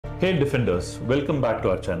Hey Defenders, welcome back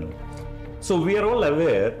to our channel. So we are all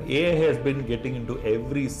aware AI has been getting into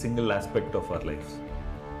every single aspect of our lives.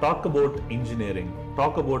 Talk about engineering,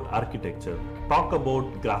 talk about architecture, talk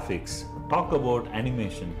about graphics, talk about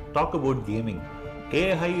animation, talk about gaming.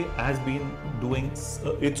 AI has been doing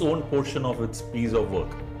its own portion of its piece of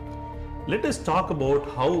work. Let us talk about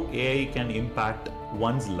how AI can impact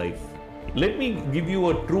one's life. Let me give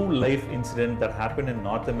you a true life incident that happened in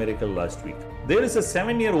North America last week. There is a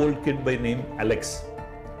 7-year-old kid by name Alex,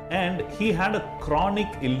 and he had a chronic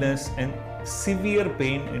illness and severe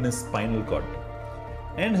pain in his spinal cord.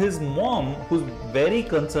 And his mom, who's very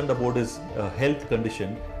concerned about his health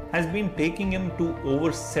condition, has been taking him to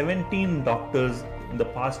over 17 doctors in the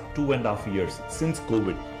past 2.5 years since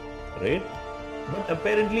COVID, right? But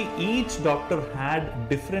apparently each doctor had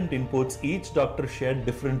different inputs, each doctor shared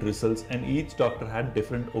different results, and each doctor had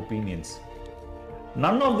different opinions.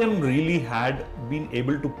 None of them really had been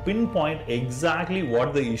able to pinpoint exactly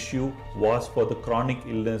what the issue was for the chronic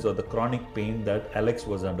illness or the chronic pain that Alex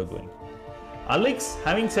was undergoing. Alex,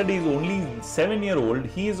 having said he's only 7-year-old,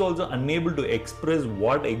 he is also unable to express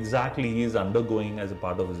what exactly he is undergoing as a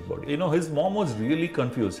part of his body. You know, his mom was really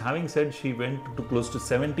confused. Having said she went to close to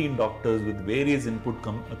 17 doctors with various input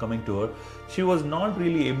coming to her, she was not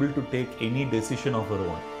really able to take any decision of her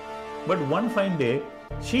own. But one fine day,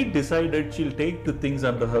 she decided she'll take the things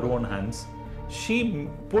under her own hands. She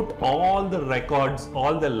put all the records,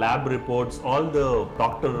 all the lab reports, all the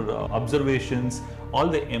doctor observations, all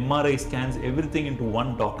the MRI scans, everything into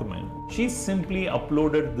one document. She simply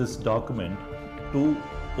uploaded this document to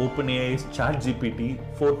OpenAI's ChatGPT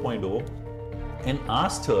 4.0 and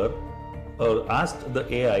asked the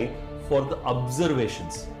AI for the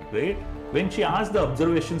observations, right? When she asked the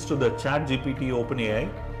observations to the ChatGPT OpenAI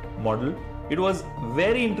model, it was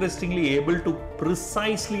very interestingly able to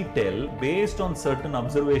precisely tell, based on certain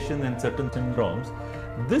observations and certain syndromes,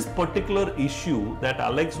 this particular issue that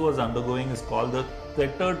Alex was undergoing is called the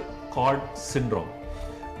tethered cord syndrome.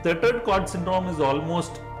 Tethered cord syndrome is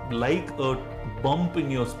almost like a bump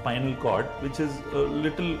in your spinal cord, which is a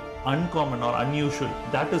little uncommon or unusual.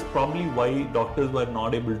 That is probably why doctors were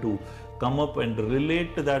not able to come up and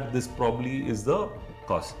relate that this probably is the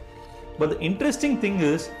cause. But the interesting thing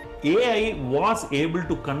is, AI was able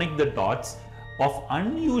to connect the dots of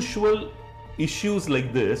unusual issues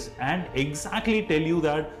like this and exactly tell you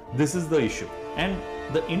that this is the issue. And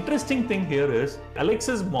the interesting thing here is,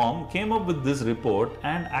 Alex's mom came up with this report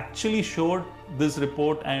and actually showed this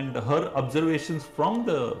report and her observations from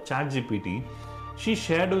the ChatGPT. She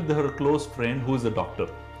shared with her close friend who is a doctor.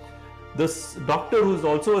 This doctor, who is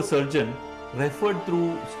also a surgeon, referred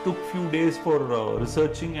through, took few days for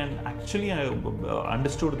researching, and actually I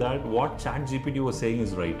understood that what ChatGPT was saying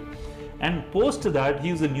is right. And post that, he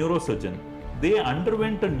is a neurosurgeon. They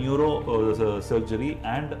underwent a neuro surgery,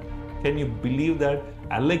 and can you believe that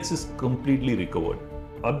Alex is completely recovered?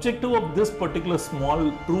 Objective of this particular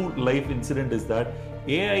small true life incident is that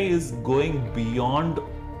AI is going beyond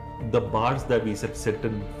the bars that we set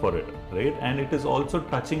in for it, right? And it is also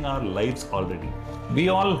touching our lives already. We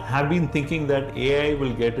all have been thinking that AI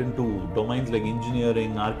will get into domains like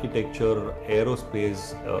engineering, architecture,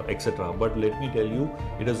 aerospace, etc. But let me tell you,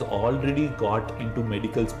 it has already got into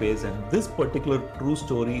medical space, and this particular true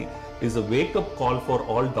story is a wake-up call for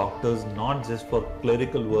all doctors, not just for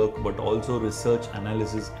clerical work, but also research,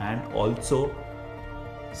 analysis, and also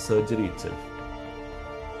surgery itself.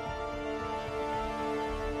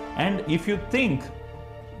 And if you think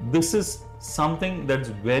this is something that's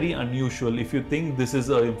very unusual, if you think this is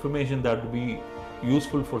information that would be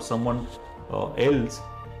useful for someone else,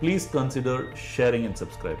 please consider sharing and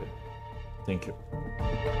subscribing. Thank you.